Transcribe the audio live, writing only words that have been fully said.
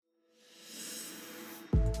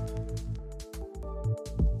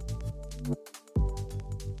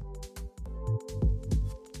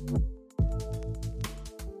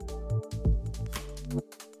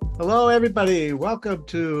Hello, everybody. Welcome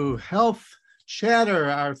to Health Chatter,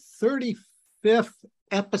 our 35th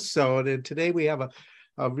episode. And today we have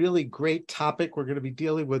a really great topic. We're going to be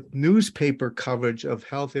dealing with newspaper coverage of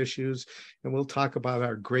health issues, and we'll talk about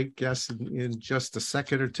our great guests in just a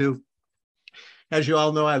second or two. As you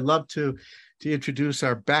all know, I love to introduce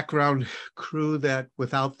our background crew that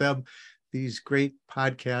without them, these great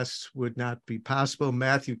podcasts would not be possible.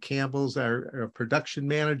 Matthew Campbell's our production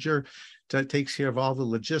manager, takes care of all the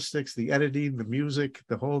logistics, the editing, the music,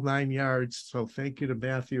 the whole 9 yards. So thank you to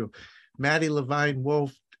Matthew. Maddie Levine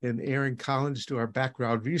Wolf and Aaron Collins do our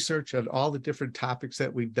background research on all the different topics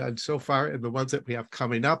that we've done so far and the ones that we have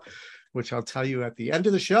coming up, which I'll tell you at the end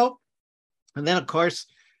of the show. And then, of course,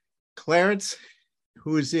 Clarence,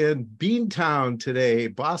 who is in Beantown today,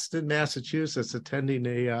 Boston, Massachusetts, attending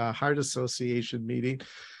a Heart Association meeting.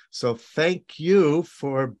 So thank you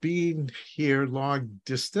for being here long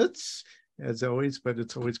distance, as always, but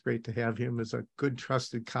it's always great to have him as a good,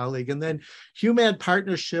 trusted colleague. And then Human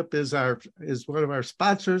Partnership is one of our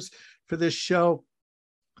sponsors for this show.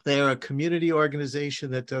 They're a community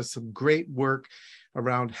organization that does some great work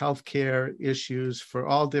around healthcare issues for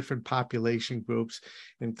all different population groups.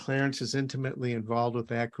 And Clarence is intimately involved with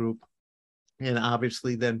that group and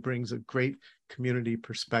obviously then brings a great community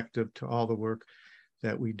perspective to all the work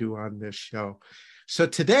that we do on this show. So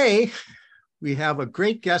today we have a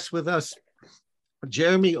great guest with us,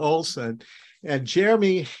 Jeremy Olson. And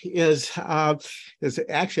Jeremy is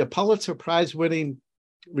actually a Pulitzer Prize winning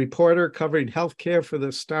reporter covering healthcare for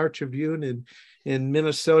the Star Tribune in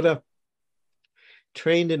Minnesota.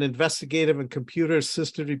 Trained in investigative and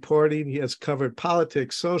computer-assisted reporting. He has covered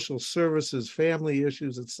politics, social services, family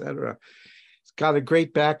issues, etc. He's got a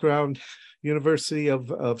great background, University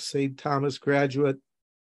of St. Thomas graduate,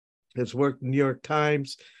 has worked in New York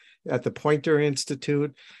Times, at the Poynter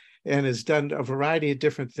Institute, and has done a variety of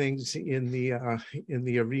different things in the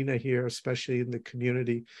arena here, especially in the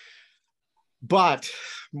community. But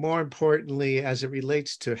more importantly, as it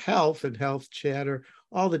relates to health and health chatter,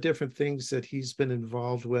 all the different things that he's been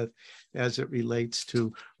involved with as it relates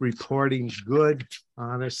to reporting good,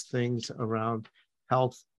 honest things around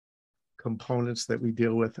health components that we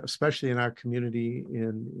deal with, especially in our community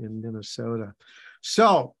in Minnesota.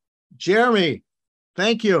 So, Jeremy,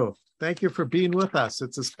 thank you. Thank you for being with us.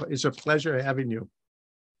 It's a pleasure having you.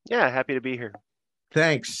 Yeah, happy to be here.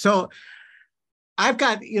 Thanks. So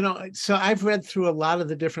I've read through a lot of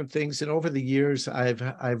the different things, and over the years,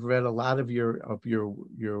 I've read a lot of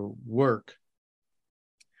your work.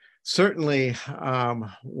 Certainly,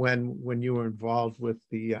 when you were involved with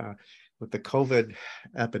the COVID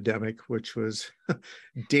epidemic, which was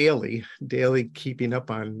daily keeping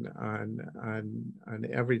up on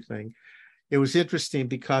everything. It was interesting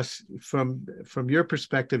because from your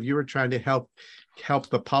perspective, you were trying to help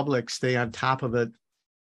the public stay on top of it.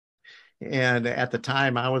 And at the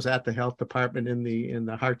time, I was at the health department in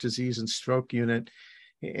the heart disease and stroke unit,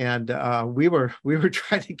 and we were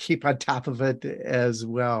trying to keep on top of it as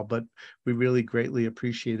well. But we really greatly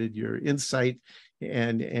appreciated your insight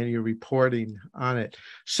and your reporting on it.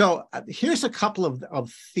 So here's a couple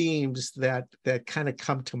of themes that kind of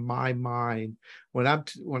come to my mind when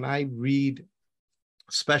I read,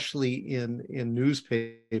 especially in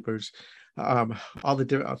newspapers, all the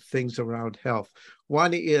different things around health.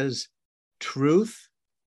 One is truth,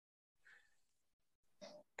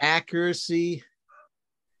 accuracy,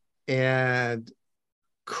 and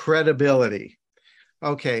credibility.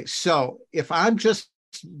 Okay, so if I'm just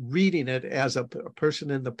reading it as a person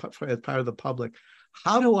as part of the public,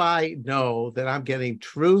 how do I know that I'm getting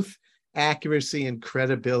truth, accuracy, and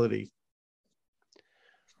credibility?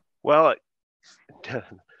 Well,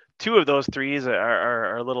 two of those threes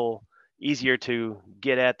are a little easier to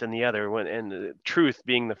get at than the other one, and the truth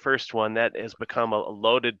being the first one, that has become a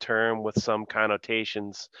loaded term with some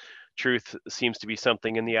connotations. Truth seems to be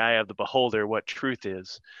something in the eye of the beholder, what truth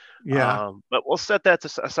is. Yeah. But we'll set that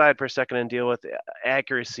aside for a second and deal with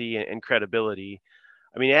accuracy and credibility.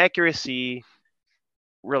 I mean, accuracy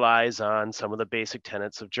relies on some of the basic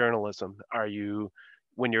tenets of journalism.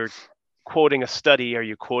 When you're quoting a study, are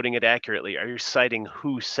you quoting it accurately? Are you citing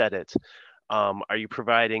who said it? Are you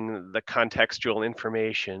providing the contextual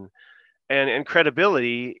information? And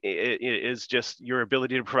credibility is just your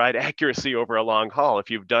ability to provide accuracy over a long haul. If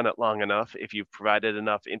you've done it long enough, if you've provided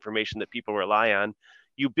enough information that people rely on,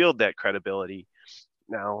 you build that credibility.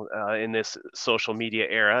 now in this social media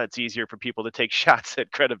era. It's easier for people to take shots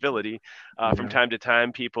at credibility. From time to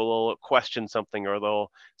time, people will question something, or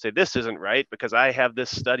they'll say, this isn't right because I have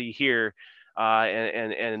this study here,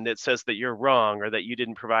 and it says that you're wrong, or that you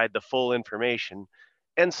didn't provide the full information.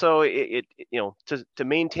 And so to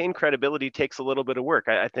maintain credibility takes a little bit of work.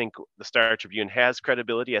 I think the Star Tribune has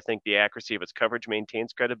credibility. I think the accuracy of its coverage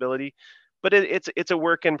maintains credibility, but it's a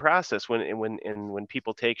work in process. When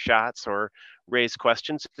people take shots or raise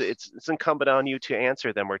questions, it's incumbent on you to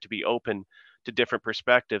answer them, or to be open to different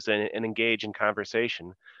perspectives and engage in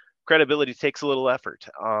conversation. Credibility takes a little effort.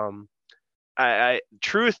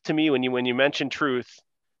 Truth, to me, when you mention truth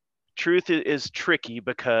is tricky,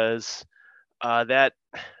 because that,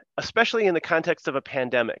 especially in the context of a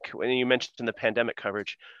pandemic, when you mentioned the pandemic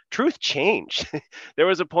coverage, truth changed. There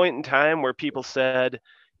was a point in time where people said,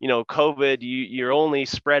 COVID, you're only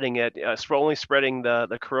spreading it, only spreading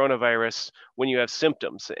the coronavirus when you have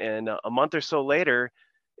symptoms. And a month or so later,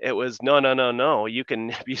 it was no. You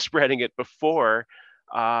can be spreading it before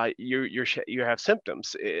you have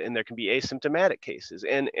symptoms, and there can be asymptomatic cases.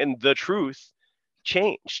 And the truth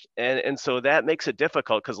changed, and so that makes it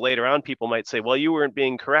difficult, because later on people might say, well, you weren't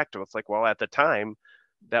being correct. It's like, well, at the time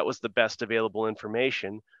that was the best available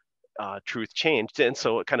information. Truth changed, and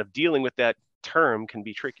so kind of dealing with that term can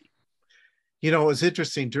be tricky. It was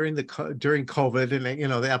interesting during COVID,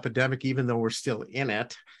 and the epidemic, even though we're still in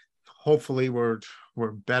it, hopefully we're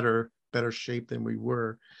better shape than we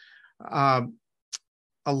were. A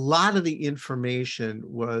lot of the information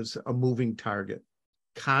was a moving target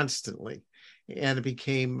constantly. And it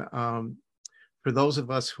became, for those of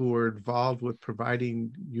us who were involved with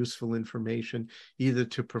providing useful information, either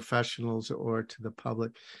to professionals or to the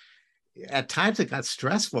public, at times it got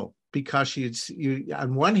stressful, because you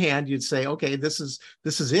on one hand you'd say, okay, this is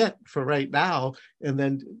it for right now, and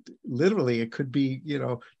then literally it could be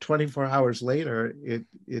 24 hours later it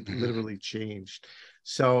literally changed.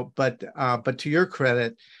 So, but to your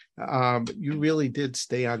credit, you really did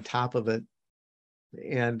stay on top of it,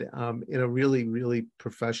 and in a really, really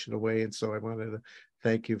professional way. And so I wanted to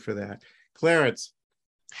thank you for that. Clarence.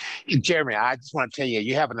 Jeremy, I just want to tell you,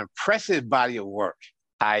 you have an impressive body of work.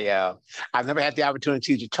 I've never had the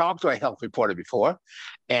opportunity to talk to a health reporter before,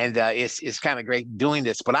 and it's kind of great doing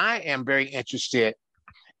this. But I am very interested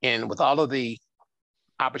in, with all of the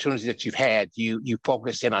opportunities that you've had, you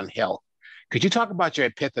focused in on health. Could you talk about your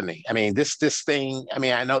epiphany? I mean, this thing. I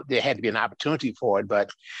mean, I know there had to be an opportunity for it, but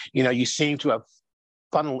you seem to have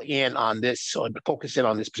funneled in on this, or focused in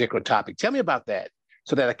on this particular topic. Tell me about that,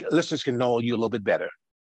 so that listeners can know you a little bit better.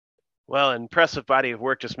 Well, impressive body of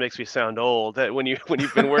work just makes me sound old. That when you've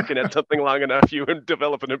been working at something long enough, you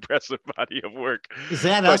develop an impressive body of work. Is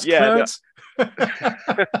that us, Clarence? No.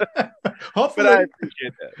 Hopefully.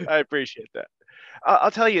 But I appreciate that.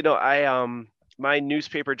 I'll tell you, my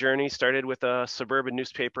newspaper journey started with a suburban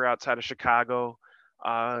newspaper outside of Chicago,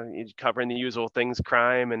 covering the usual things,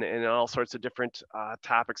 crime and all sorts of different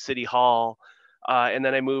topics, City Hall. And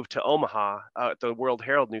then I moved to Omaha at the World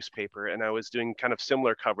Herald newspaper, and I was doing kind of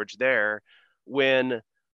similar coverage there when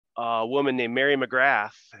a woman named Mary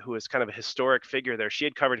McGrath, who is kind of a historic figure there, she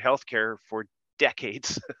had covered healthcare for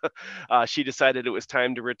decades. She decided it was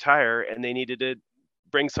time to retire, and they needed to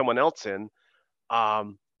bring someone else in,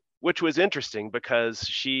 which was interesting, because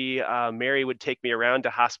Mary would take me around to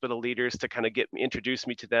hospital leaders to kind of introduce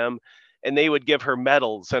me to them, and they would give her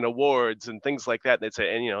medals and awards and things like that. And they'd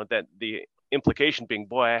say, and that the implication being,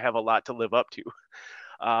 boy, I have a lot to live up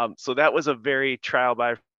to. So that was a very trial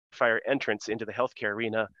by fire entrance into the healthcare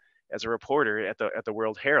arena as a reporter at the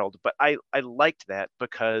World Herald. But I liked that,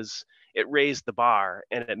 because it raised the bar,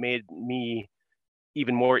 and it made me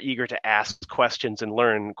even more eager to ask questions and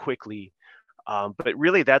learn quickly. But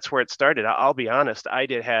really, that's where it started. I'll be honest, I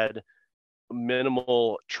had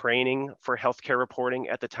minimal training for healthcare reporting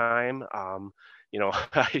at the time.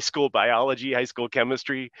 High school biology, high school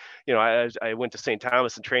chemistry. I went to St.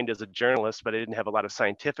 Thomas and trained as a journalist, but I didn't have a lot of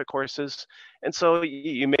scientific courses. And so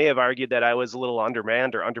you may have argued that I was a little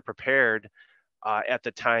undermanned or underprepared at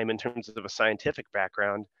the time in terms of a scientific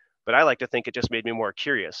background. But I like to think it just made me more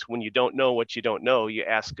curious. When you don't know what you don't know, you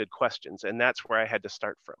ask good questions. And that's where I had to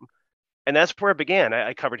start from. And that's where it began.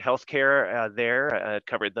 I covered healthcare there. I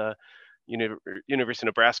covered the University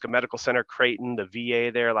of Nebraska Medical Center, Creighton, the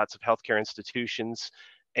VA there, lots of healthcare institutions.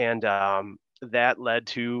 And that led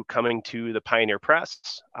to coming to the Pioneer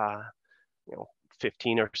Press,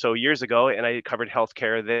 15 or so years ago. And I covered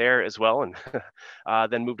healthcare there as well, and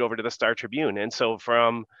then moved over to the Star Tribune. And so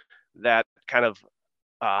from that kind of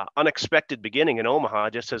unexpected beginning in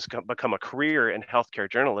Omaha, just has become a career in healthcare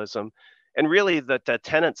journalism. And really, the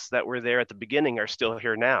tenets that were there at the beginning are still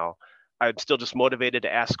here now. I'm still just motivated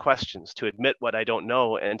to ask questions, to admit what I don't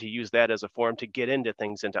know, and to use that as a forum to get into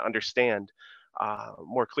things and to understand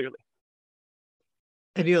more clearly.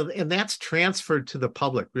 And and that's transferred to the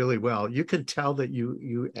public really well. You can tell that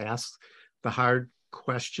you ask the hard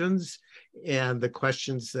questions and the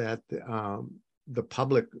questions that the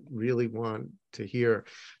public really want to hear.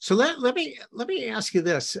 So let me ask you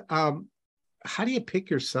this: how do you pick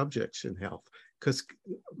your subjects in health? Because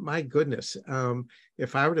my goodness,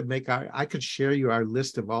 if I were to make, I could share you our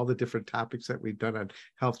list of all the different topics that we've done on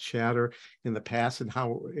Health Chatter in the past and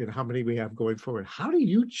how many we have going forward. How do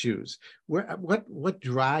you choose? What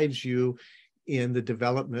drives you in the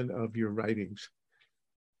development of your writings?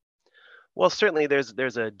 Well, certainly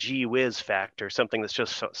there's a gee whiz factor, something that's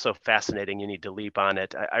just so fascinating. You need to leap on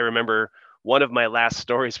it. I remember one of my last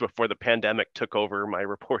stories before the pandemic took over my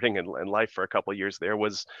reporting and life for a couple of years. There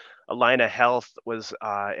was Allina Health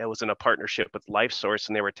it was in a partnership with LifeSource,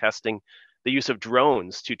 and they were testing the use of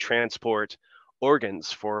drones to transport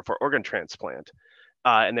organs for organ transplant.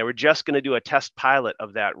 And they were just going to do a test pilot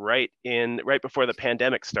of that right before the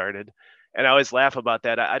pandemic started. And I always laugh about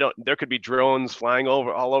that. There could be drones flying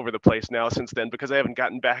all over the place now since then, because I haven't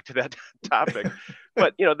gotten back to that topic.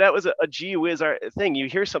 But, that was a gee whiz thing. You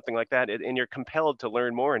hear something like that and you're compelled to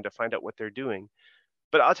learn more and to find out what they're doing.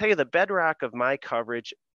 But I'll tell you, the bedrock of my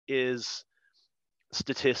coverage is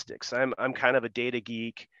statistics. I'm kind of a data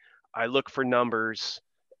geek. I look for numbers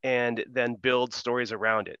and then build stories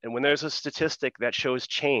around it. And when there's a statistic that shows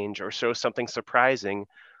change or shows something surprising,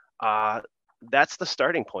 that's the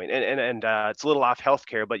starting point. And it's a little off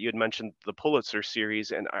healthcare, but you had mentioned the Pulitzer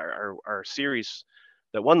series, and our series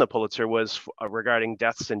that won the Pulitzer was regarding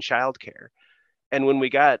deaths in childcare. And when we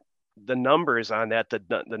got the numbers on that, the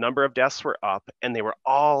number of deaths were up, and they were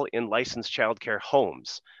all in licensed childcare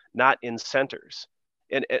homes, not in centers.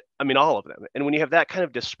 And all of them. And when you have that kind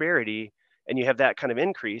of disparity and you have that kind of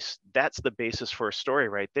increase, that's the basis for a story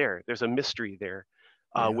right there. There's a mystery there.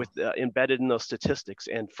 With embedded in those statistics,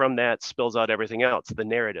 and from that spills out everything else: the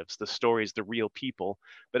narratives, the stories, the real people.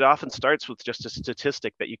 But it often starts with just a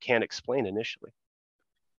statistic that you can't explain initially.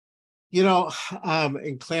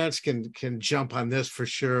 And Clarence can jump on this for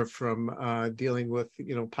sure from dealing with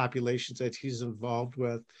populations that he's involved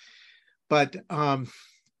with. But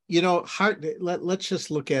let's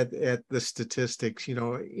just look at the statistics.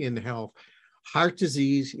 In health, heart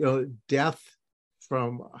disease, death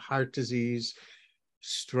from heart disease,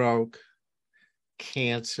 stroke,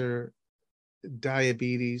 cancer,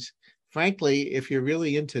 diabetes. Frankly, if you're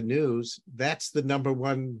really into news, that's the number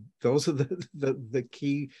one. Those are the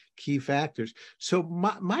key factors. So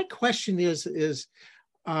my question is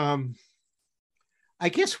I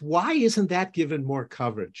guess, why isn't that given more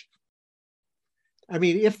coverage? I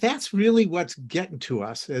mean, if that's really what's getting to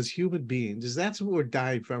us as human beings, is that's what we're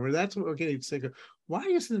dying from, or that's what we're getting sick of, why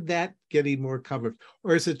isn't that getting more coverage?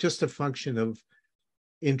 Or is it just a function of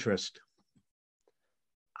interest?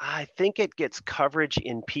 I think it gets coverage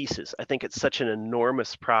in pieces. I think it's such an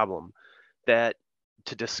enormous problem that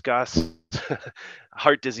to discuss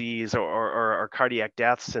heart disease or cardiac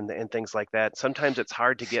deaths and things like that, sometimes it's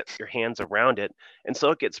hard to get your hands around it. And so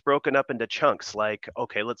it gets broken up into chunks like,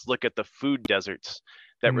 okay, let's look at the food deserts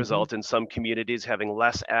that result in some communities having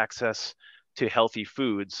less access to healthy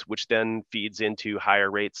foods, which then feeds into higher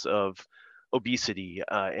rates of obesity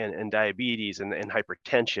and diabetes and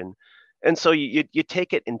hypertension. And so you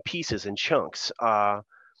take it in pieces and chunks.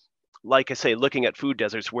 Like I say, looking at food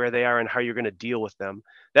deserts, where they are and how you're going to deal with them.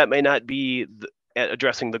 That may not be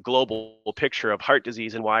addressing the global picture of heart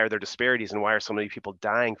disease and why are there disparities and why are so many people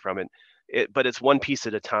dying from it, but it's one piece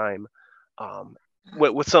at a time.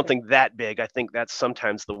 With something that big, I think that's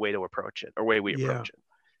sometimes the way to approach it, or way we approach it.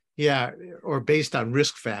 Yeah, or based on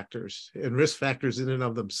risk factors, and risk factors in and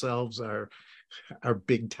of themselves are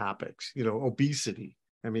big topics. Obesity.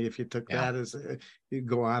 I mean, if you took that as you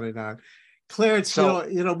go on and on. Clarence, so,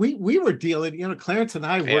 we were dealing, Clarence and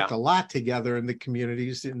I worked a lot together in the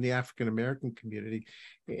communities, in the African American community,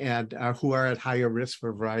 and who are at higher risk for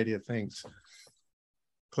a variety of things.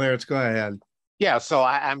 Clarence, go ahead. Yeah, so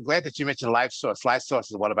I'm glad that you mentioned LifeSource.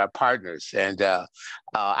 LifeSource is one of our partners, and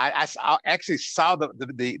I actually saw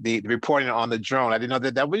the reporting on the drone. I didn't know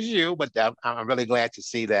that was you, but I'm really glad to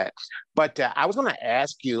see that. But I was going to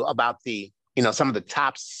ask you about some of the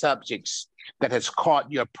top subjects that has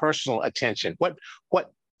caught your personal attention.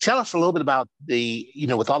 Tell us a little bit about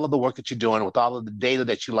with all of the work that you're doing, with all of the data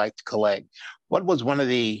that you like to collect, what was one of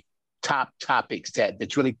the top topics that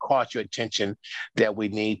really caught your attention that we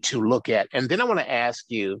need to look at? And then I want to ask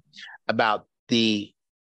you about the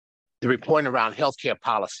reporting around healthcare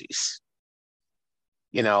policies.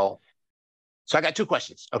 you know. So I got two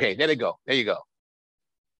questions. Okay, there they go. There you go.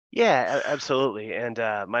 Yeah, absolutely. And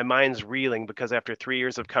my mind's reeling because after 3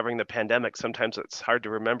 years of covering the pandemic, sometimes it's hard to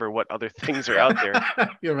remember what other things are out there.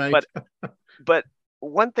 You're right. But but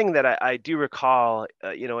one thing that I do recall,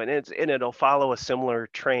 and it'll follow a similar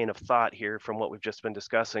train of thought here from what we've just been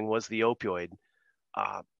discussing, was the opioid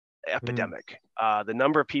uh, epidemic. The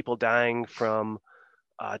number of people dying from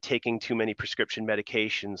taking too many prescription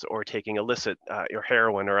medications or taking illicit or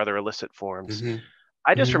heroin or other illicit forms. Mm-hmm.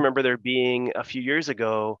 I just Mm-hmm. remember there being a few years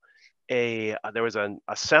ago there was a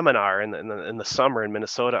seminar in the summer in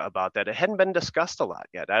Minnesota about that. It hadn't been discussed a lot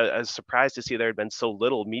yet. I was surprised to see there had been so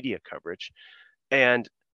little media coverage. And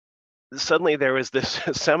suddenly there was this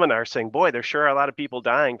seminar saying, boy, there sure are a lot of people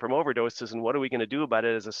dying from overdoses, and what are we going to do about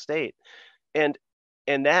it as a state? And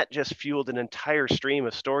that just fueled an entire stream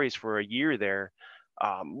of stories for a year there,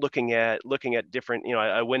 looking at different,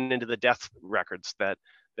 I went into the death records that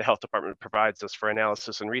the health department provides us for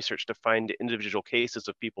analysis and research to find individual cases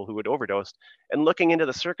of people who had overdosed, and looking into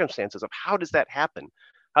the circumstances of how does that happen?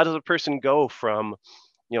 How does a person go from,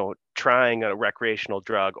 trying a recreational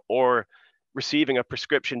drug or receiving a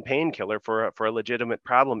prescription painkiller for a legitimate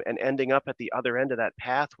problem and ending up at the other end of that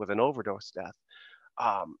path with an overdose death?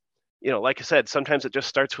 Um, like I said, sometimes it just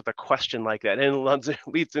starts with a question like that, and it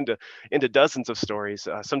leads into dozens of stories.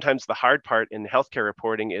 Sometimes the hard part in healthcare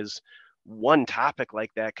reporting is one topic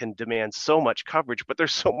like that can demand so much coverage, but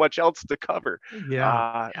there's so much else to cover.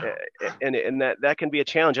 Yeah. And that can be a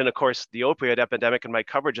challenge. And of course, the opioid epidemic and my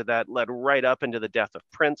coverage of that led right up into the death of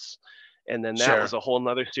Prince. And then that Sure. was a whole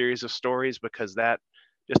nother series of stories because that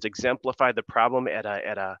just exemplified the problem at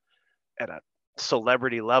a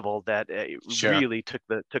celebrity level that Sure. really took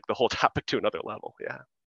the whole topic to another level. Yeah.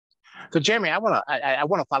 So Jeremy, I want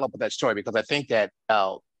to follow up with that story because I think that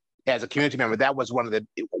as a community member, that was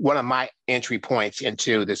one of my entry points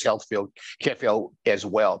into this care field as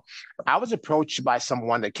well. I was approached by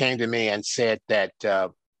someone that came to me and said that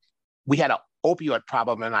we had an opioid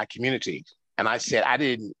problem in our community, and I said I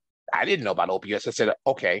didn't know about opioids. I said,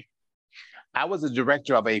 okay. I was the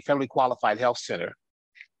director of a federally qualified health center.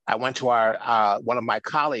 I went to one of my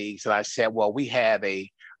colleagues and I said, well, we have a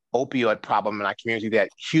opioid problem in our community that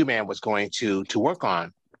Human was going to work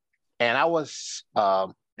on. And I was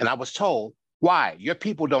told, why? Your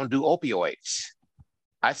people don't do opioids.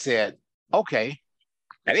 I said, okay.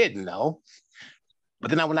 I didn't know. But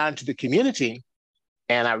then I went out into the community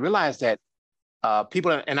and I realized that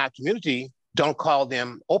people in our community don't call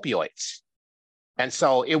them opioids. And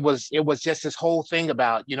so it was just this whole thing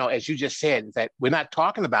about, as you just said, that we're not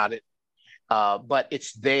talking about it, but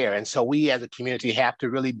it's there. And so we as a community have to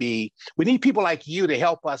really we need people like you to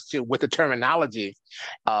help us with the terminology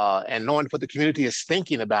and knowing what the community is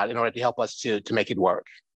thinking about in order to help us to make it work.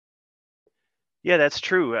 Yeah, that's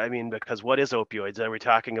true. I mean, because what is opioids? Are we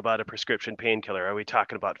talking about a prescription painkiller? Are we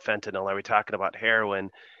talking about fentanyl? Are we talking about heroin?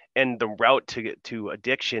 And the route to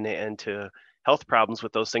addiction and to health problems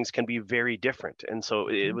with those things can be very different. And so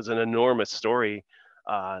it was an enormous story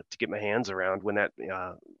to get my hands around when that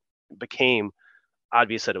became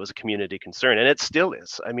obvious that it was a community concern. And it still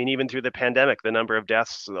is. I mean, even through the pandemic, the number of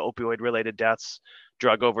deaths, the opioid related deaths,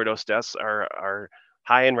 drug overdose deaths are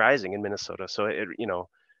high and rising in Minnesota. So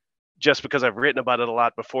just because I've written about it a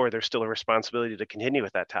lot before, there's still a responsibility to continue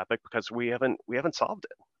with that topic because we haven't solved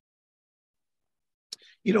it.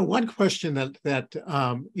 One question that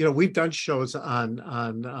we've done shows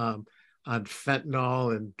on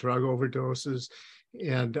fentanyl and drug overdoses,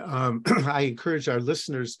 and I encourage our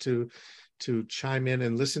listeners to chime in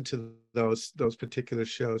and listen to those particular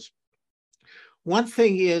shows. One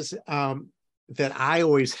thing is that I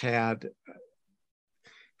always had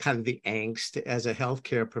kind of the angst as a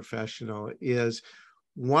healthcare professional is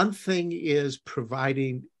one thing is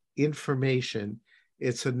providing information,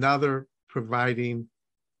 it's another providing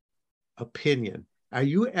opinion. Are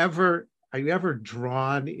you ever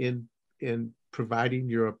drawn in providing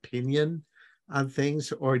your opinion on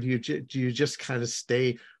things, or do you just kind of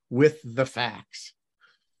stay with the facts?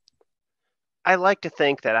 I like to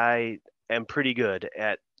think that I am pretty good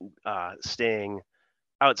at staying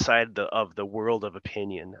outside of the world of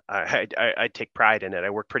opinion. I take pride in it.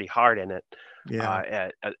 I work pretty hard in it.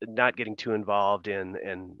 Yeah. At not getting too involved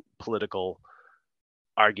in political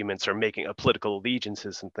arguments or making political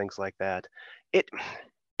allegiances and things like that.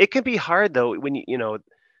 It can be hard though when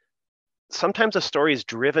sometimes a story is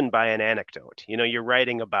driven by an anecdote. You're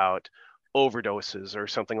writing about overdoses or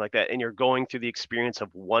something like that, and you're going through the experience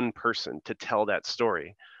of one person to tell that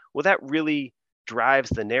story. Well, that really drives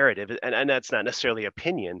the narrative, and that's not necessarily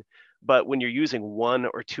opinion, but when you're using one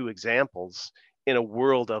or two examples, in a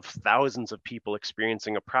world of thousands of people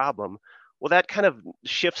experiencing a problem, well, that kind of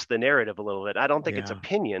shifts the narrative a little bit. I don't think it's Yeah.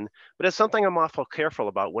 opinion, but it's something I'm awful careful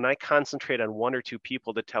about when I concentrate on one or two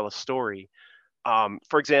people to tell a story.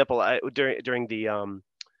 For example, during the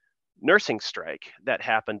nursing strike that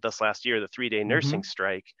happened this last year, the 3-day nursing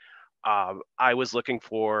strike, I was looking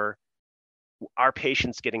for our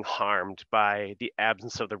patients getting harmed by the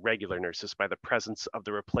absence of the regular nurses, by the presence of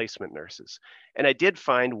the replacement nurses. And I did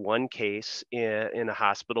find one case in a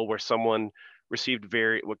hospital where someone received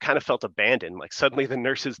what kind of felt abandoned, like suddenly the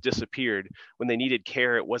nurses disappeared. When they needed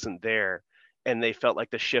care, it wasn't there. And they felt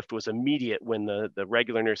like the shift was immediate when the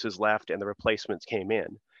regular nurses left and the replacements came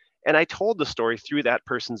in. And I told the story through that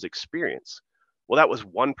person's experience. Well, that was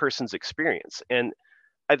one person's experience. And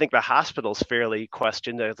I think the hospital's fairly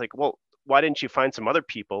questioned. It's like, well, why didn't you find some other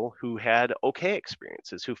people who had okay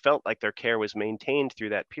experiences, who felt like their care was maintained through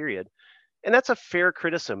that period? And that's a fair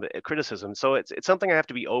criticism. So it's something I have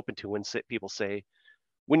to be open to when people say,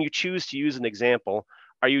 when you choose to use an example,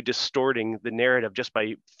 are you distorting the narrative just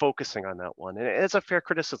by focusing on that one? And it's a fair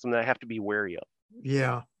criticism that I have to be wary of.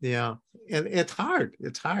 Yeah, yeah. And it's hard.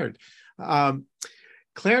 It's hard.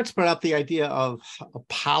 Clarence brought up the idea of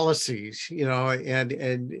policies,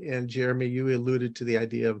 and Jeremy, you alluded to the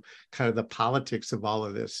idea of kind of the politics of all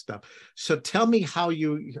of this stuff. So tell me how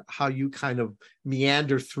you kind of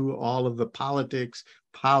meander through all of the politics,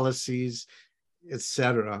 policies,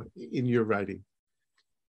 etc. in your writing.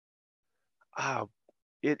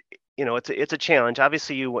 It's a challenge.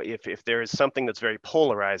 Obviously, if there is something that's very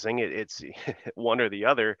polarizing, it's one or the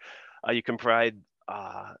other. You can provide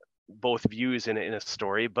both views in a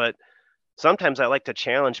story, but sometimes I like to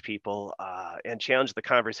challenge people and challenge the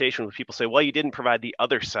conversation when people say, well, you didn't provide the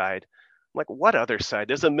other side. I'm like, what other side?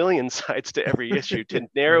 There's a million sides to every issue. To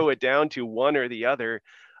narrow it down to one or the other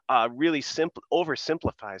really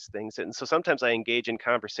oversimplifies things. And so sometimes I engage in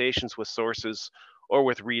conversations with sources or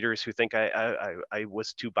with readers who think I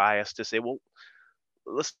was too biased to say, well,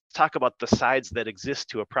 let's talk about the sides that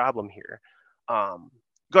exist to a problem here.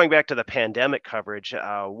 Going back to the pandemic coverage,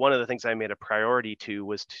 one of the things I made a priority to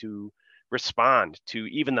was to respond to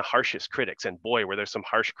even the harshest critics. And boy, were there some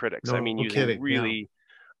harsh critics. No, I mean, using kidding. really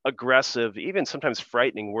aggressive, even sometimes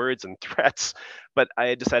frightening words and threats. But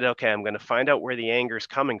I decided, okay, I'm going to find out where the anger is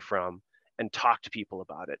coming from and talk to people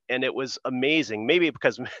about it. And it was amazing, maybe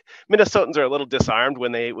because Minnesotans are a little disarmed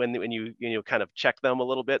when you kind of check them a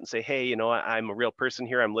little bit and say, hey, I'm a real person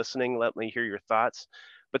here. I'm listening. Let me hear your thoughts.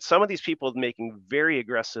 But some of these people making very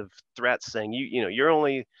aggressive threats saying,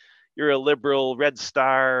 you're a liberal, red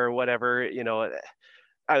star or whatever,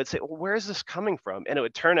 I would say, well, where is this coming from? And it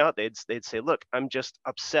would turn out they'd say, look, I'm just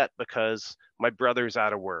upset because my brother's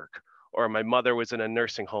out of work, or my mother was in a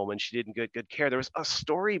nursing home and she didn't get good care. There was a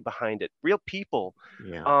story behind it, real people.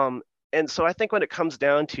 Yeah. And so I think when it comes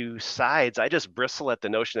down to sides, I just bristle at the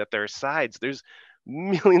notion that there are sides. There's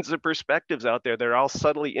millions of perspectives out there. They're all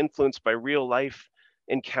subtly influenced by real life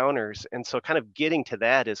encounters. And so kind of getting to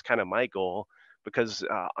that is kind of my goal, because,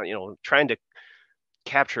 trying to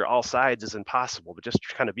capture all sides is impossible, but just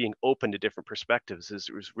kind of being open to different perspectives is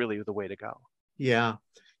really the way to go. Yeah.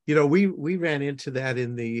 We ran into that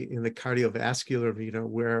in the cardiovascular arena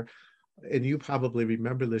where, and you probably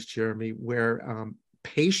remember this, Jeremy, where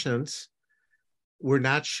patients were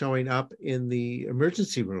not showing up in the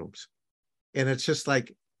emergency rooms. And it's just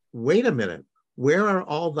like, wait a minute, where are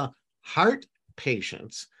all the heart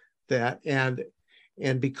patients and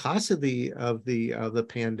because of the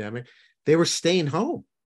pandemic, they were staying home,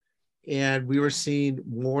 and we were seeing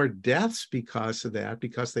more deaths because of that,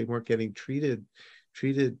 because they weren't getting treated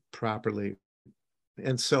properly.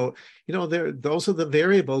 And so, those are the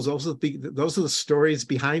variables. Those are the stories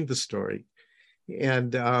behind the story,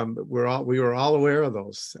 and we were all aware of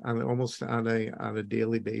those almost on a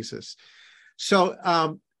daily basis.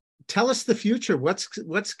 So, tell us the future.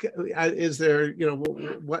 Is there?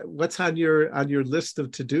 What's on your list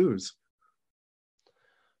of to-dos?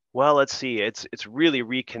 Well, let's see. It's really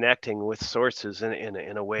reconnecting with sources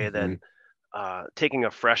in a way that taking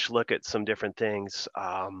a fresh look at some different things.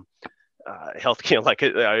 Health, like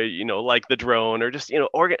the drone, or just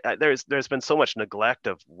there's been so much neglect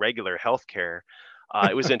of regular healthcare.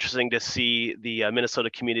 It was interesting to see the Minnesota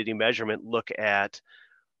Community Measurement look at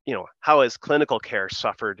how has clinical care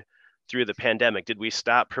suffered through the pandemic. Did we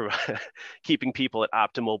stop keeping people at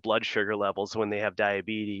optimal blood sugar levels when they have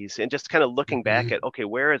diabetes? And just kind of looking back at, okay,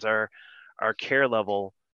 where is our care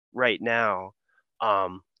level right now?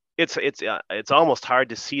 It's almost hard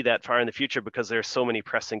to see that far in the future because there's so many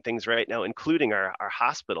pressing things right now, including our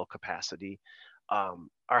hospital capacity.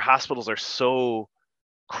 Our hospitals are so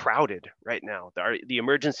crowded right now. The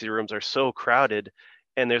emergency rooms are so crowded,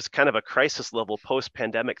 and there's kind of a crisis level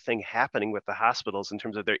post-pandemic thing happening with the hospitals in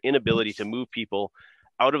terms of their inability to move people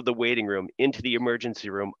out of the waiting room into the emergency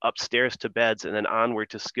room, upstairs to beds, and then onward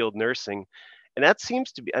to skilled nursing. And that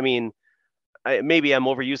seems to be, I mean, maybe I'm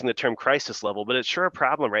overusing the term crisis level, but it's sure a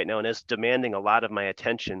problem right now, and it's demanding a lot of my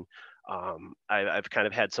attention. I've kind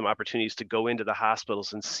of had some opportunities to go into the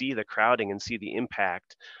hospitals and see the crowding and see the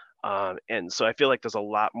impact. And so I feel like there's a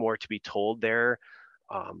lot more to be told there.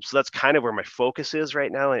 So that's kind of where my focus is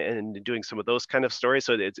right now, and doing some of those kind of stories.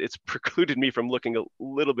 So it's precluded me from looking a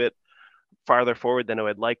little bit farther forward than I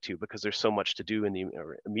would like to, because there's so much to do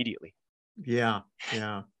immediately. Yeah,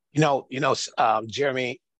 yeah.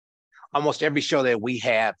 Jeremy, almost every show that we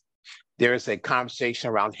have, there is a conversation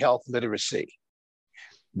around health literacy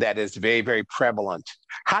that is very, very prevalent.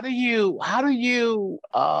 How do you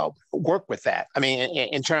work with that? I mean,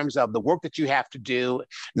 in terms of the work that you have to do,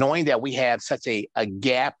 knowing that we have such a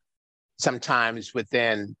gap sometimes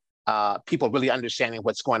within people really understanding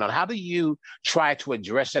what's going on. How do you try to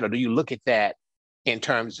address that, or do you look at that in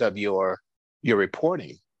terms of your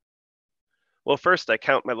reporting? Well, first, I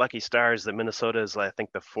count my lucky stars that Minnesota is, I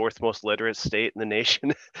think, the fourth most literate state in the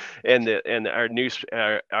nation, and our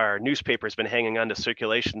newspaper has been hanging on to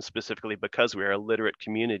circulation specifically because we are a literate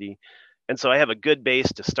community, and so I have a good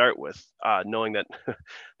base to start with, knowing that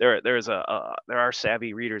there are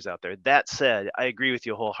savvy readers out there. That said, I agree with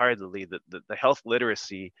you wholeheartedly that the health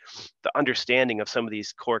literacy, the understanding of some of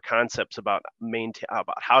these core concepts about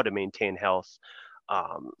how to maintain health.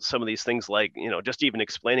 Some of these things, like, just even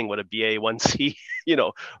explaining what a BA1C,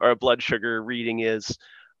 or a blood sugar reading is.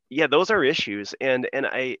 Yeah, those are issues. And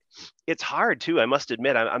it's hard too. I must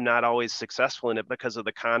admit, I'm not always successful in it because of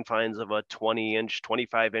the confines of a 20-inch,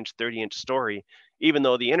 25-inch, 30-inch story. Even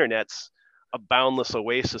though the internet's a boundless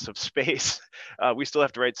oasis of space, we still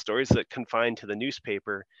have to write stories that confine to the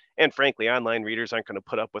newspaper. And frankly, online readers aren't going to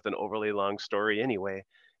put up with an overly long story anyway.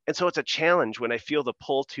 And so it's a challenge when I feel the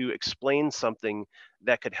pull to explain something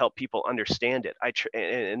that could help people understand it.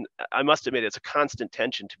 And I must admit, it's a constant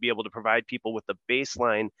tension to be able to provide people with the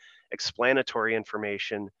baseline explanatory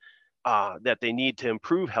information that they need to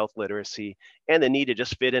improve health literacy, and the need to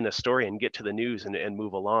just fit in a story and get to the news and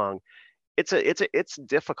move along. It's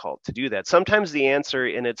difficult to do that. Sometimes the answer,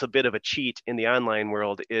 and it's a bit of a cheat in the online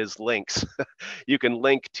world, is links. You can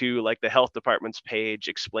link to, like, the health department's page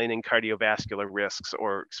explaining cardiovascular risks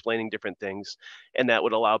or explaining different things, and that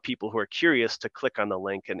would allow people who are curious to click on the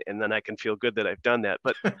link, and then I can feel good that I've done that.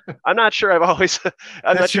 But I'm not sure I've always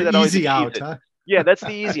I'm not sure that always easy out, huh? Yeah, that's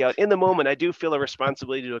the easy out. In the moment, I do feel a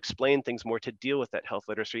responsibility to explain things more, to deal with that health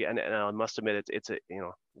literacy, and I must admit, it's a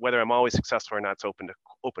whether I'm always successful or not, it's open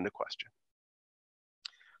to question.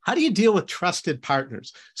 How do you deal with trusted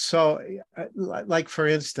partners? So, like, for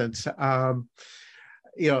instance,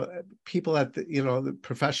 people at the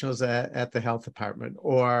professionals at the health department,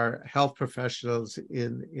 or health professionals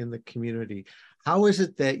in the community. How is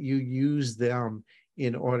it that you use them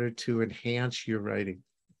in order to enhance your writing?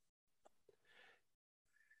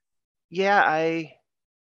 Yeah,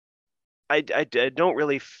 I don't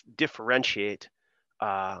really differentiate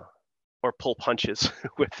or pull punches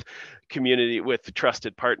with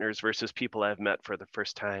trusted partners versus people I've met for the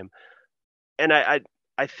first time. And I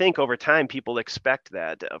think over time people expect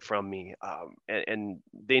that from me, and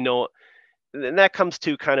they know. And that comes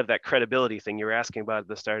to kind of that credibility thing you were asking about at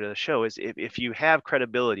the start of the show. Is if you have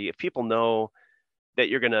credibility, if people know that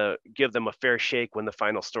you're going to give them a fair shake when the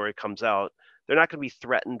final story comes out, they're not going to be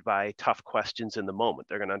threatened by tough questions in the moment.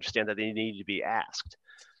 They're going to understand that they need to be asked.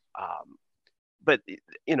 But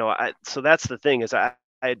so that's the thing, is I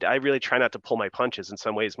really try not to pull my punches. In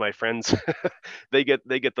some ways, my friends they get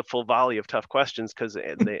the full volley of tough questions because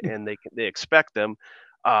they expect them,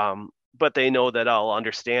 but they know that I'll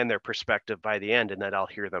understand their perspective by the end and that I'll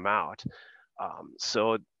hear them out.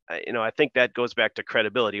 So I think that goes back to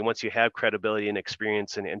credibility. Once you have credibility and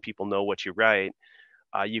experience, and people know what you write,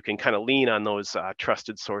 you can kind of lean on those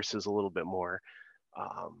trusted sources a little bit more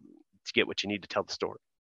to get what you need to tell the story.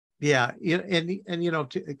 Yeah,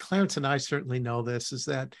 and Clarence and I certainly know this, is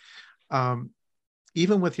that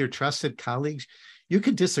even with your trusted colleagues, you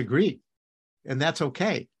can disagree, and that's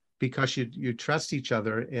okay, because you trust each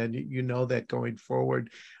other, and you know that going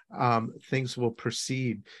forward, things will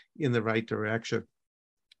proceed in the right direction.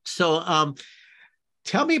 So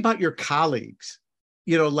tell me about your colleagues,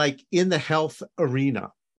 like in the health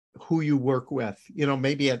arena, who you work with,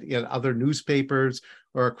 maybe at other newspapers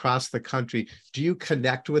or across the country. Do you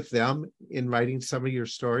connect with them in writing some of your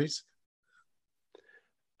stories?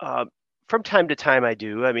 From time to time, I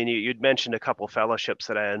do. I mean, you'd mentioned a couple fellowships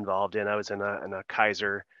that I involved in. I was in a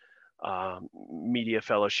Kaiser media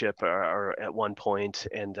fellowship or at one point,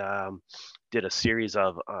 and did a series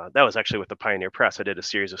of that was actually with the Pioneer Press. I did a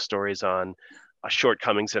series of stories on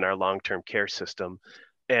shortcomings in our long-term care system,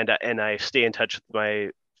 and I stay in touch with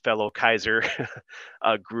my fellow Kaiser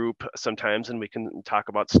group sometimes, and we can talk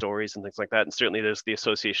about stories and things like that. And certainly there's the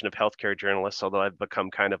Association of Healthcare Journalists, although I've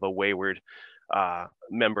become kind of a wayward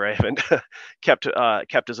member. I haven't kept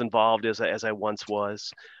as involved as I once was.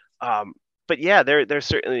 But yeah, there's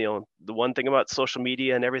certainly, the one thing about social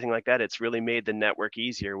media and everything like that, it's really made the network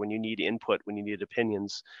easier. When you need input, when you need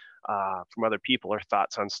opinions from other people or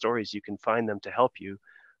thoughts on stories, you can find them to help you.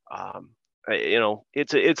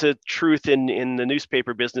 It's a truth in the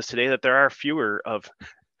newspaper business today that there are fewer of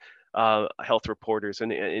health reporters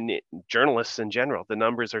and journalists in general. The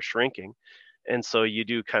numbers are shrinking. And so you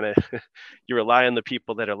do kind of, you rely on the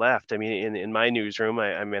people that are left. I mean, in my newsroom,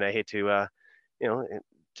 I hate to,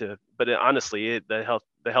 but honestly, the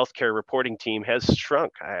healthcare reporting team has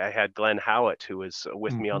shrunk. I had Glenn Howitt, who was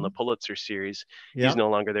with me on the Pulitzer series. Yep. He's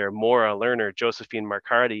no longer there. Maura Lerner, Josephine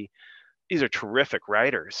Marcardi. These are terrific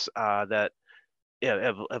writers that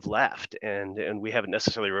have left, and we haven't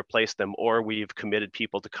necessarily replaced them, or we've committed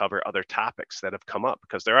people to cover other topics that have come up,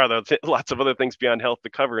 because there are lots of other things beyond health to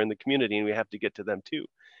cover in the community, and we have to get to them too.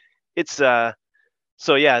 It's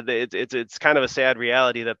so yeah, it's kind of a sad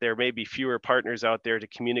reality that there may be fewer partners out there to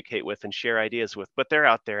communicate with and share ideas with, but they're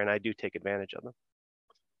out there, and I do take advantage of them.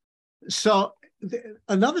 So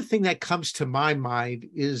another thing that comes to my mind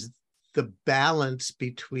is the balance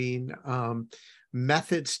between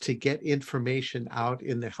methods to get information out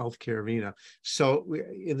in the healthcare arena. So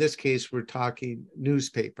in this case, we're talking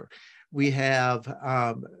newspaper. We have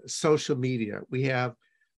social media. We have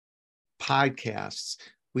podcasts.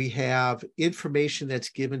 We have information that's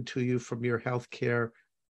given to you from your healthcare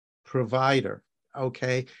provider.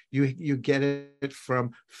 Okay, you get it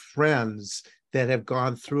from friends that have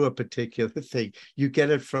gone through a particular thing. You get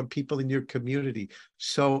it from people in your community.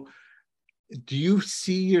 So do you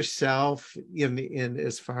see yourself in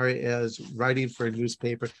as far as writing for a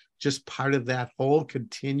newspaper, just part of that whole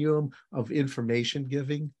continuum of information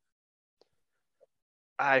giving?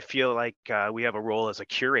 I feel like we have a role as a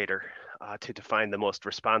curator to define the most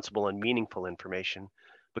responsible and meaningful information,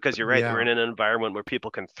 because you're right. Yeah. We're in an environment where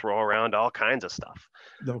people can throw around all kinds of stuff.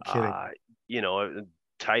 No kidding.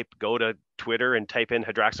 Go to Twitter and type in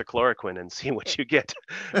hydroxychloroquine and see what you get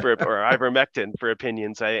or ivermectin for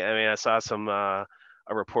opinions. I saw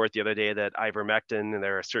a report the other day that ivermectin, and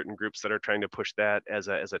there are certain groups that are trying to push that as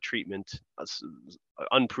a treatment,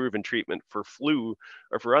 unproven treatment for flu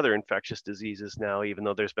or for other infectious diseases now, even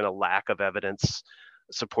though there's been a lack of evidence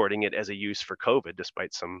supporting it as a use for COVID,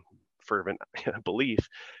 despite some fervent belief.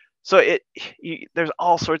 So there's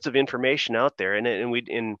all sorts of information out there,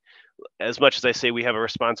 and as much as I say we have a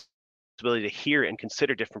responsibility to hear and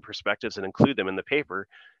consider different perspectives and include them in the paper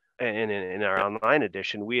and in our online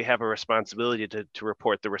edition, we have a responsibility to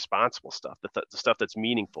report the responsible stuff, the stuff that's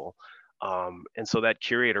meaningful. And so that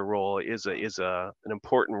curator role is an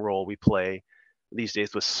important role we play these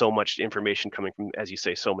days with so much information coming from, as you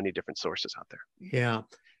say, so many different sources out there. Yeah,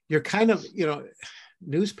 you're kind of,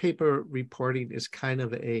 newspaper reporting is kind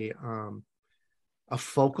of a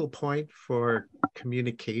focal point for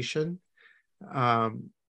communication,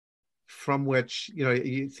 from which,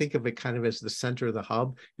 you think of it kind of as the center of the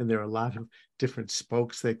hub, and there are a lot of different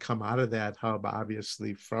spokes that come out of that hub,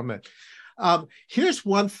 obviously, from it. Here's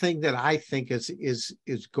one thing that I think is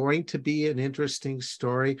going to be an interesting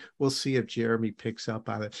story. We'll see if Jeremy picks up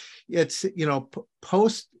on it. It's,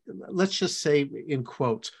 let's just say in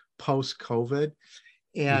quotes, post-COVID,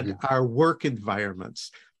 and our work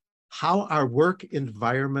environments, how our work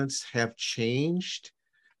environments have changed.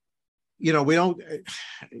 We don't,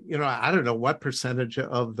 I don't know what percentage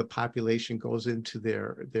of the population goes into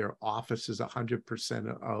their offices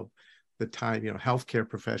 100% of the time. Healthcare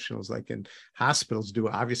professionals, like in hospitals, do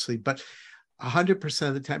obviously, but 100%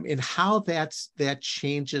 of the time, and how that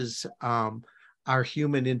changes our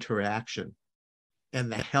human interaction and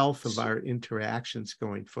the health of our interactions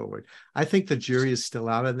going forward. I think the jury is still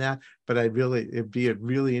out on that, but it'd be a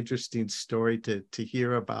really interesting story to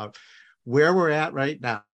hear about where we're at right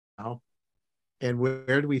now, and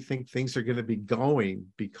where do we think things are going to be going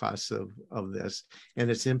because of this and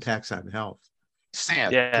its impacts on health.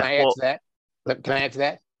 Sam, can I add to that? Can I add to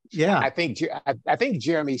that? Yeah. I think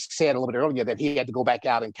Jeremy said a little bit earlier that he had to go back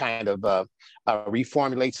out and kind of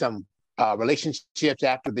reformulate some relationships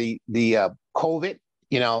after the COVID.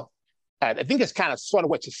 I think it's kind of sort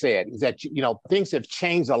of what you said, is that, things have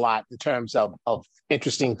changed a lot in terms of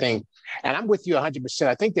interesting things. And I'm with you 100%.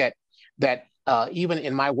 I think that even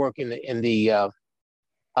in my work working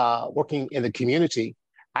in the community,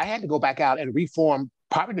 I had to go back out and reform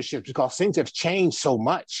partnerships because things have changed so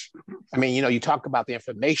much. I mean, you talk about the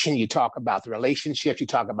information, you talk about the relationships, you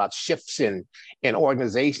talk about shifts in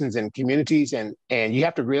organizations and communities, and you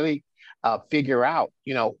have to really figure out,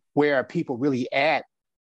 where are people really at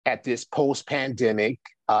this post-pandemic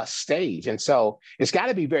stage. And so it's got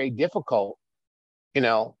to be very difficult,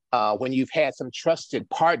 when you've had some trusted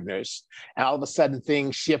partners and all of a sudden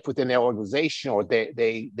things shift within their organization, or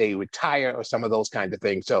they retire, or some of those kinds of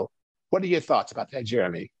things. So what are your thoughts about that,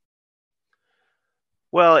 Jeremy?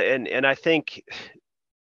 Well, and I think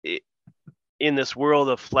in this world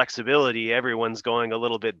of flexibility, everyone's going a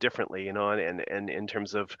little bit differently, and in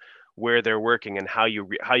terms of where they're working and how you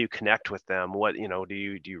connect with them. What, do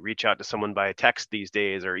you reach out to someone by text these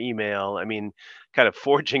days or email? I mean, kind of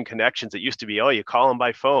forging connections. It used to be, oh, you call them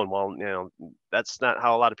by phone. Well, that's not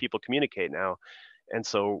how a lot of people communicate now. And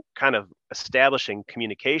so kind of establishing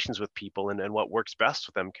communications with people and what works best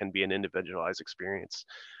with them can be an individualized experience.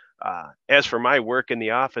 As for my work in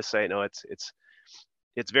the office, I know it's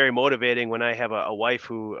very motivating when I have a wife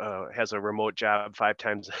who has a remote job 5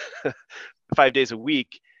 days a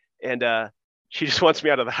week, and she just wants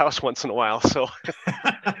me out of the house once in a while. So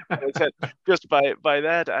just by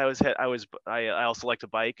that, I also like to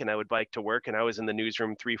bike, and I would bike to work, and I was in the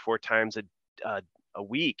newsroom 3-4 times a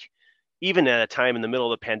week, even at a time in the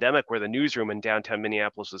middle of the pandemic where the newsroom in downtown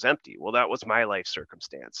Minneapolis was empty. Well, that was my life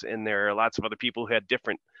circumstance. And there are lots of other people who had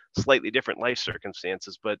slightly different life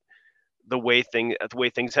circumstances, but the way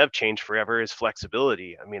things have changed forever is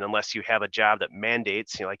flexibility. I mean, unless you have a job that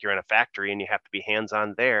mandates, like you're in a factory and you have to be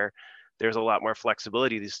hands-on there's a lot more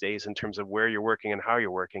flexibility these days in terms of where you're working and how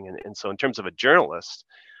you're working. And so in terms of a journalist,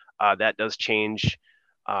 that does change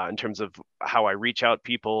in terms of how I reach out to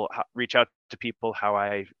people, how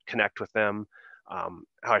I connect with them,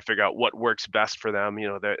 how I figure out what works best for them.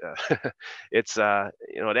 It's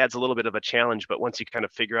it adds a little bit of a challenge, but once you kind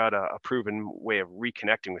of figure out a proven way of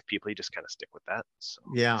reconnecting with people, you just kind of stick with that. So.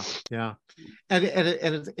 Yeah, and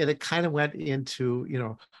it kind of went into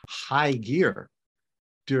high gear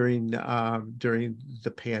during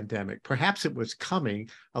the pandemic. Perhaps it was coming.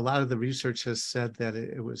 A lot of the research has said that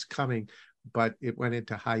it was coming, but it went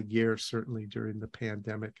into high gear certainly during the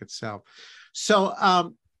pandemic itself. So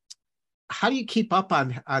how do you keep up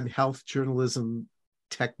on health journalism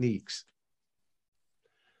techniques?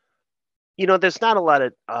 There's not a lot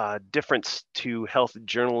of difference to health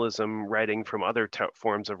journalism writing from other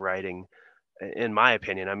forms of writing, in my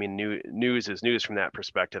opinion. I mean, news is news from that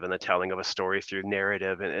perspective, and the telling of a story through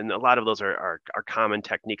narrative, and a lot of those are common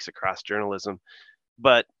techniques across journalism.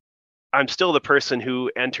 But I'm still the person who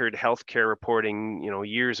entered healthcare reporting,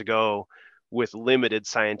 years ago with limited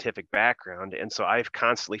scientific background. And so I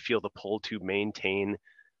constantly feel the pull to maintain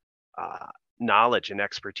knowledge and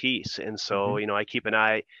expertise. And so, I keep an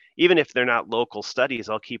eye, even if they're not local studies,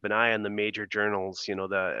 I'll keep an eye on the major journals.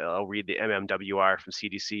 I'll read the MMWR from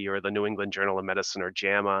CDC or the New England Journal of Medicine or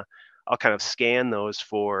JAMA. I'll kind of scan those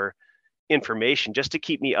for information just to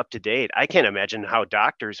keep me up to date. I can't imagine how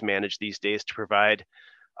doctors manage these days to provide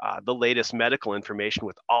the latest medical information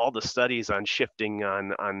with all the studies on shifting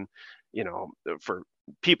on for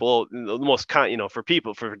people, the most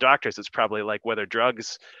for doctors, it's probably like whether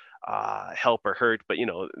drugs help or hurt. But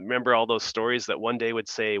remember all those stories that one day would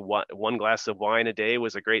say one glass of wine a day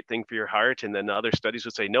was a great thing for your heart, and then other studies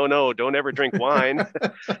would say no, don't ever drink wine.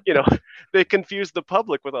 They confuse the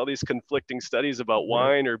public with all these conflicting studies about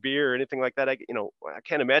wine or beer or anything like that. I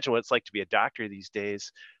can't imagine what it's like to be a doctor these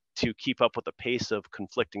days, to keep up with the pace of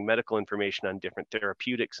conflicting medical information on different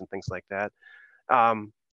therapeutics and things like that.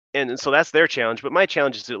 And so that's their challenge. But my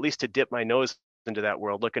challenge is at least to dip my nose into that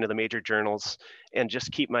world, look into the major journals, and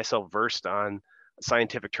just keep myself versed on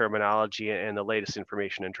scientific terminology and the latest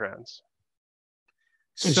information and trends.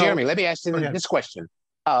 So, Jeremy, let me ask you this question.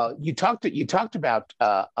 You talked about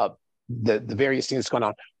the various things going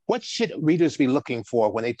on. What should readers be looking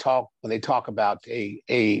for when they talk about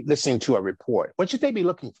listening to a report? What should they be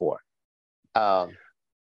looking for?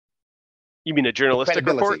 You mean a journalistic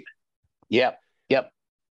report? Yep.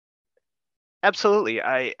 Absolutely.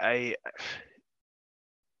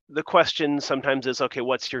 The question sometimes is, okay,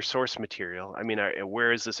 what's your source material? I mean,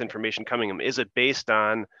 where is this information coming from? Is it based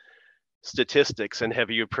on statistics, and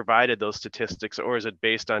have you provided those statistics, or is it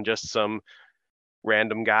based on just some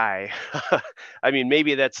random guy? I mean,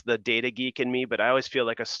 maybe that's the data geek in me, but I always feel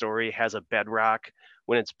like a story has a bedrock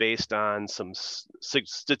when it's based on some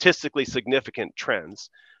statistically significant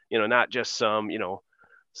trends. not just some,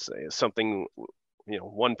 say something,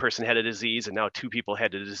 one person had a disease and now two people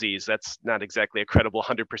had a disease. That's not exactly a credible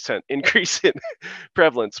 100% increase in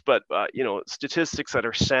prevalence, but statistics that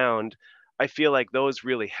are sound, I feel like those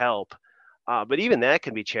really help. But even that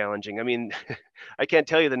can be challenging. I mean, I can't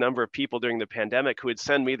tell you the number of people during the pandemic who would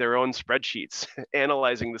send me their own spreadsheets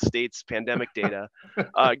analyzing the state's pandemic data,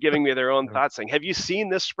 giving me their own thoughts, saying, "Have you seen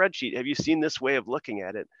this spreadsheet? Have you seen this way of looking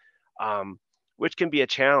at it?" Which can be a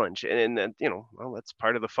challenge, and well, that's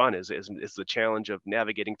part of the fun is the challenge of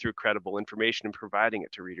navigating through credible information and providing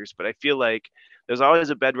it to readers. But I feel like there's always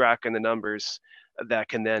a bedrock in the numbers that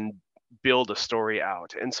can then build a story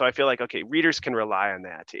out. And so I feel like, okay, readers can rely on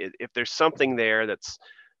that. If there's something there that's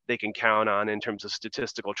they can count on in terms of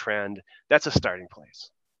statistical trend, that's a starting place.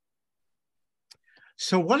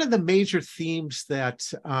 So one of the major themes that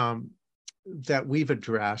we've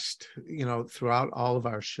addressed, throughout all of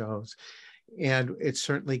our shows, and it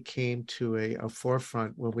certainly came to a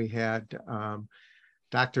forefront when we had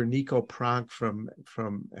Dr. Nico Pronk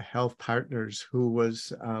from Health Partners, who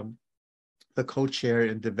was the co-chair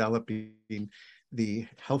in developing the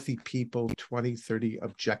Healthy People 2030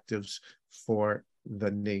 objectives for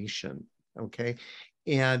the nation. Okay.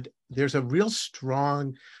 And there's a real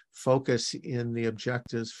strong focus in the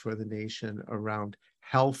objectives for the nation around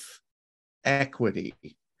health equity.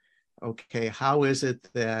 Okay. How is it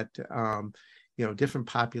that, different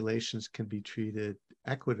populations can be treated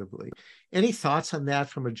equitably? Any thoughts on that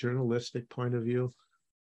from a journalistic point of view?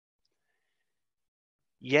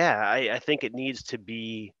 Yeah, I think it needs to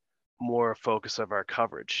be more focus of our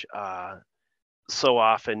coverage. So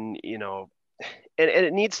often, and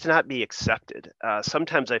it needs to not be accepted.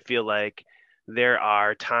 Sometimes I feel like there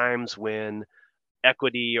are times when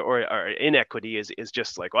equity or inequity is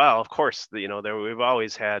just like, well, of course, we've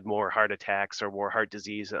always had more heart attacks or more heart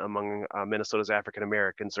disease among Minnesota's African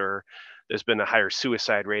Americans, or there's been a higher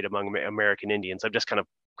suicide rate among American Indians. I'm just kind of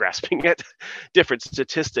grasping at different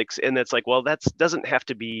statistics, and it's like, well, that doesn't have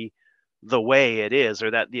to be the way it is, or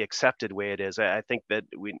that the accepted way it is. I think that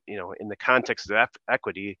we, in the context of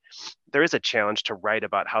equity, there is a challenge to write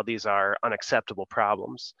about how these are unacceptable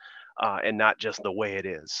problems, and not just the way it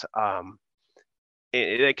is.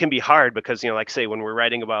 It can be hard because, like say, when we're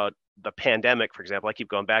writing about the pandemic, for example, I keep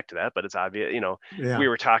going back to that, but it's obvious, Yeah. We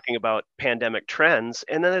were talking about pandemic trends,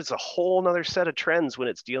 and then there's a whole nother set of trends when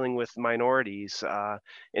it's dealing with minorities,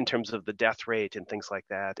 in terms of the death rate and things like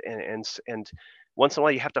that. And once in a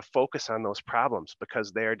while, you have to focus on those problems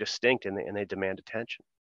because they are distinct and they demand attention.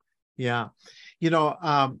 Yeah.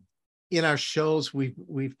 In our shows,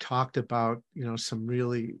 we've talked about, some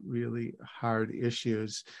really, really hard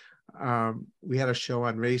issues. We had a show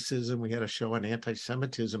on racism. We had a show on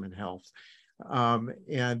anti-Semitism in health.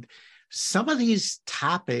 And some of these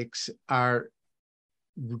topics are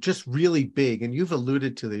just really big. And you've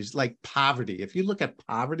alluded to these, like poverty. If you look at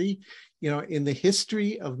poverty, in the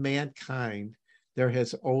history of mankind, there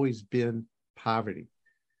has always been poverty.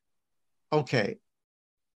 Okay.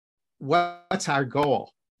 What's our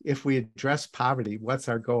goal? If we address poverty, what's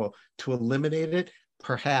our goal? To eliminate it?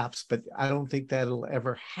 Perhaps, but I don't think that'll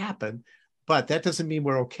ever happen. But that doesn't mean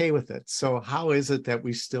we're okay with it. So how is it that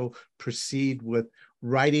we still proceed with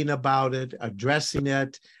writing about it, addressing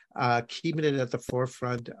it, keeping it at the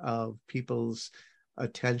forefront of people's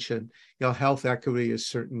attention? Health equity is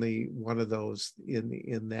certainly one of those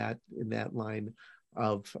in that line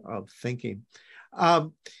of thinking.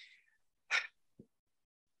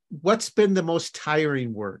 What's been the most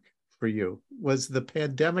tiring work for you? Was the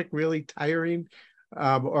pandemic really tiring?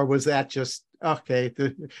 Or was that just, okay,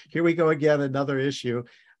 here we go again, another issue?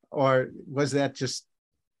 Or was that just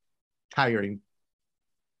tiring?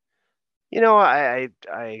 I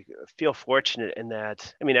feel fortunate in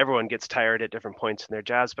that, everyone gets tired at different points in their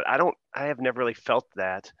jobs, but I have never really felt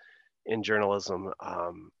that in journalism.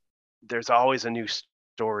 There's always a new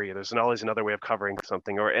story. There's always another way of covering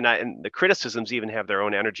something, and the criticisms even have their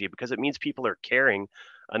own energy because it means people are caring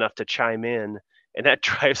enough to chime in, and that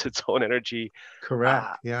drives its own energy.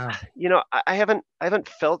 Correct. Yeah. I haven't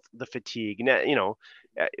felt the fatigue.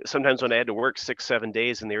 Sometimes when I had to work 6-7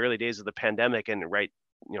 days in the early days of the pandemic and write,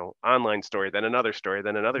 online story, then another story,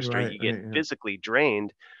 then another story, Right, you get right, yeah. physically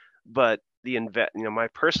drained. But my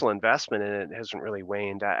personal investment in it hasn't really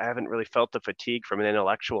waned. I haven't really felt the fatigue from an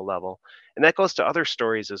intellectual level, and that goes to other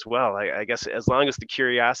stories as well. I guess as long as the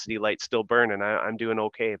curiosity light's still burning, I'm doing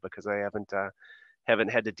okay because I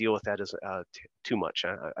haven't had to deal with that as too much.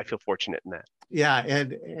 I feel fortunate in that. Yeah,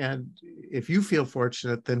 and if you feel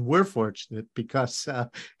fortunate, then we're fortunate because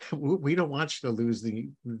we don't want you to lose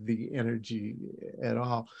the energy at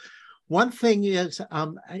all. One thing is,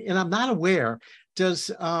 and I'm not aware,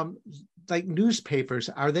 Does like newspapers,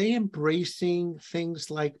 are they embracing things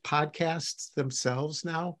like podcasts themselves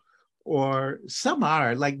now? Or some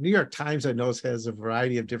are, like New York Times, I know has a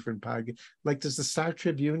variety of different podcasts. Like, does the Star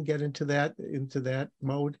Tribune get into that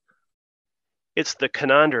mode? It's the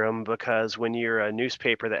conundrum, because when you're a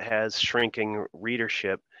newspaper that has shrinking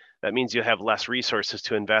readership, that means you have less resources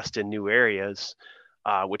to invest in new areas,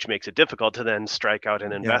 which makes it difficult to then strike out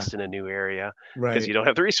and invest in a new area because you Right, don't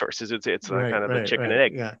have the resources. It's kind of the chicken and right.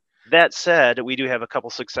 egg. Yeah. That said, we do have a couple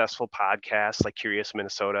successful podcasts like Curious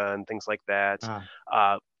Minnesota and things like that. Ah,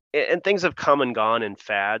 Uh, and things have come and gone in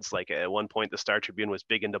fads. Like at one point, the Star Tribune was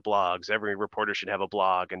big into blogs. Every reporter should have a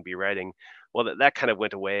blog and be writing. Well, that kind of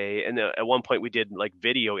went away. And at one point, we did like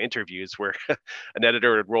video interviews where an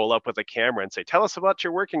editor would roll up with a camera and say, "Tell us about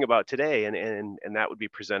your working about today," and that would be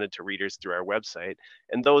presented to readers through our website.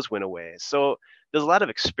 And those went away. So there's a lot of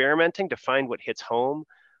experimenting to find what hits home.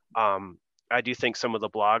 I do think some of the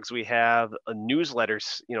blogs we have,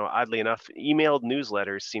 newsletters, oddly enough, emailed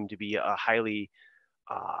newsletters seem to be a highly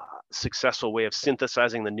successful way of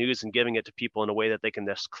synthesizing the news and giving it to people in a way that they can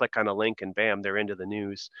just click on a link and bam, they're into the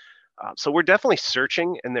news. So we're definitely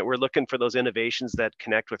searching, and that we're looking for those innovations that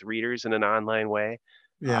connect with readers in an online way.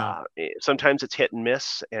 yeah. Sometimes it's hit and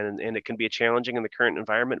miss, and it can be challenging in the current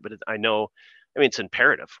environment, but I know, it's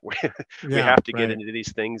imperative. We Yeah, have to get right. into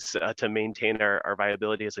these things to maintain our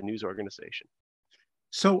viability as a news organization.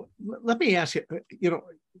 So let me ask you,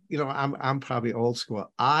 I'm probably old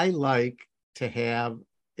school. I like to have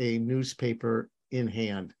a newspaper in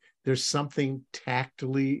hand. There's something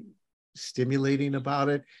tactily stimulating about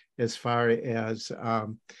it as far as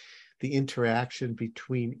the interaction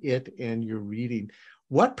between it and your reading.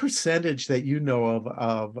 What percentage that you know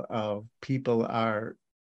of people are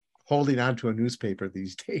holding on to a newspaper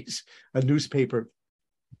these days, a newspaper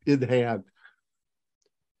in hand?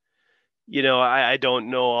 I don't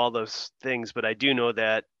know all those things, but I do know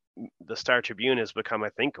that the Star Tribune has become, I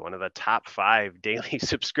think, one of the top 5 daily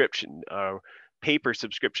subscription paper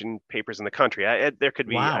subscription papers in the country. There could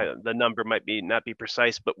be Wow. the number might be not be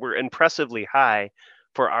precise, but we're impressively high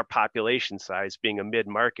for our population size, being a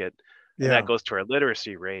mid-market, and that Yeah. goes to our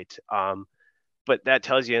literacy rate. But that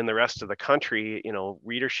tells you in the rest of the country,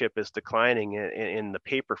 readership is declining in the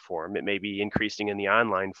paper form. It may be increasing in the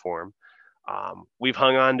online form. We've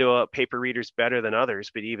hung on to paper readers better than others,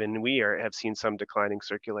 but even we have seen some declining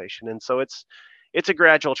circulation, and so it's a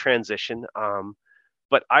gradual transition.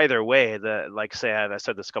 But either way, like say I've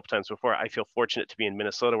said this a couple times before, I feel fortunate to be in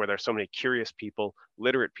Minnesota where there's so many curious people,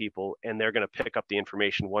 literate people, and they're going to pick up the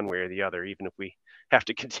information one way or the other, even if we have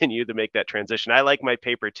to continue to make that transition. I like my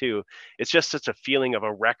paper too. It's just such a feeling of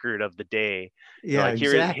a record of the day. Yeah, Like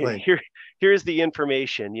exactly. here's the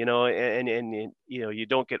information, and you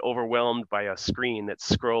don't get overwhelmed by a screen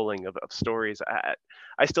that's scrolling of stories.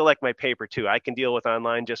 I still like my paper too. I can deal with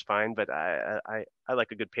online just fine, but I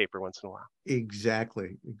like a good paper once in a while. Exactly.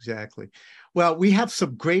 Well, we have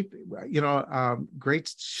some great,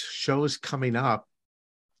 great shows coming up.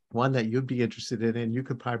 One that you'd be interested in, and you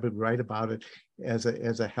could probably write about it as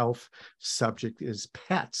a health subject, is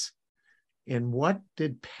pets. And what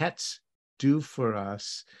did pets do for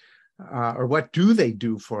us? Or what do they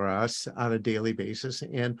do for us on a daily basis,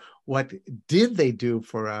 and what did they do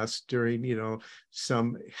for us during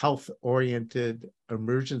some health oriented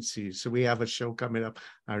emergencies? So we have a show coming up.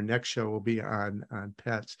 Our next show will be on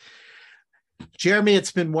pets. Jeremy,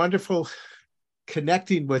 it's been wonderful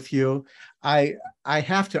connecting with you. I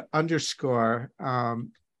have to underscore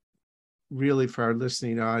really for our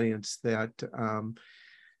listening audience that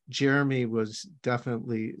Jeremy was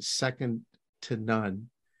definitely second to none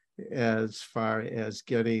as far as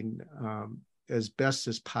getting as best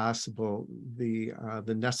as possible the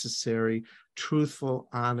necessary, truthful,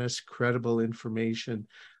 honest, credible information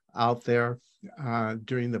out there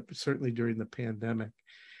certainly during the pandemic.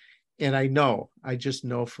 And I just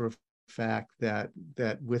know for a fact that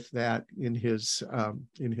with that in his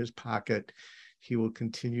pocket, he will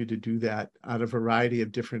continue to do that on a variety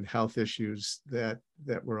of different health issues that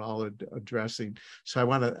we're all addressing. So I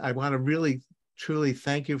want to really truly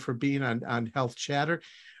thank you for being on Health Chatter.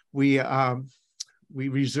 We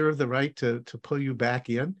reserve the right to pull you back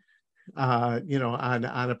in, on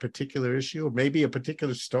a particular issue, or maybe a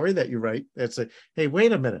particular story that you write. That's hey,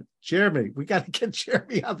 wait a minute, Jeremy, we got to get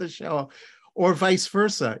Jeremy on the show, or vice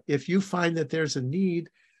versa. If you find that there's a need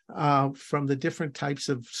from the different types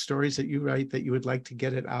of stories that you write that you would like to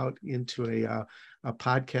get it out into a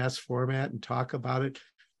podcast format and talk about it,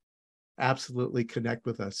 absolutely connect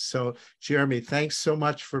with us. So Jeremy, thanks so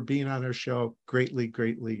much for being on our show.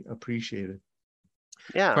 Greatly appreciated.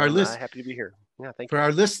 Yeah, For our I'm list, happy to be here. Yeah, thank For you.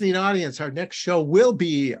 our listening audience, our next show will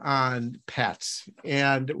be on pets,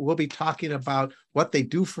 and we'll be talking about what they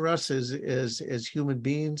do for us as human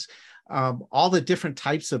beings, all the different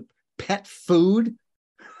types of pet food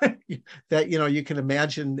that you can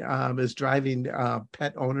imagine is driving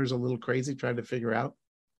pet owners a little crazy trying to figure out,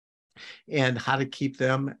 and how to keep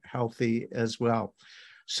them healthy as well.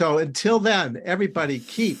 So until then, everybody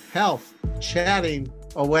keep health chatting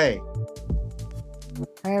away.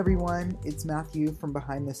 Hi everyone, it's Matthew from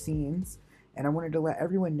Behind the Scenes, and I wanted to let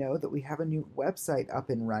everyone know that we have a new website up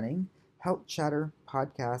and running,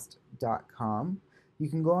 healthchatterpodcast.com. You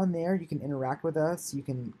can go on there, you can interact with us, you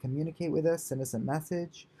can communicate with us, send us a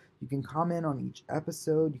message, you can comment on each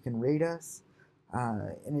episode, you can rate us,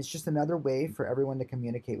 and it's just another way for everyone to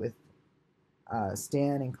communicate with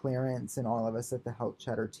Stan and Clarence and all of us at the Health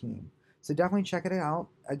Chatter team. So definitely check it out.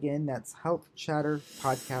 Again, that's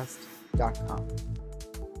healthchatterpodcast.com.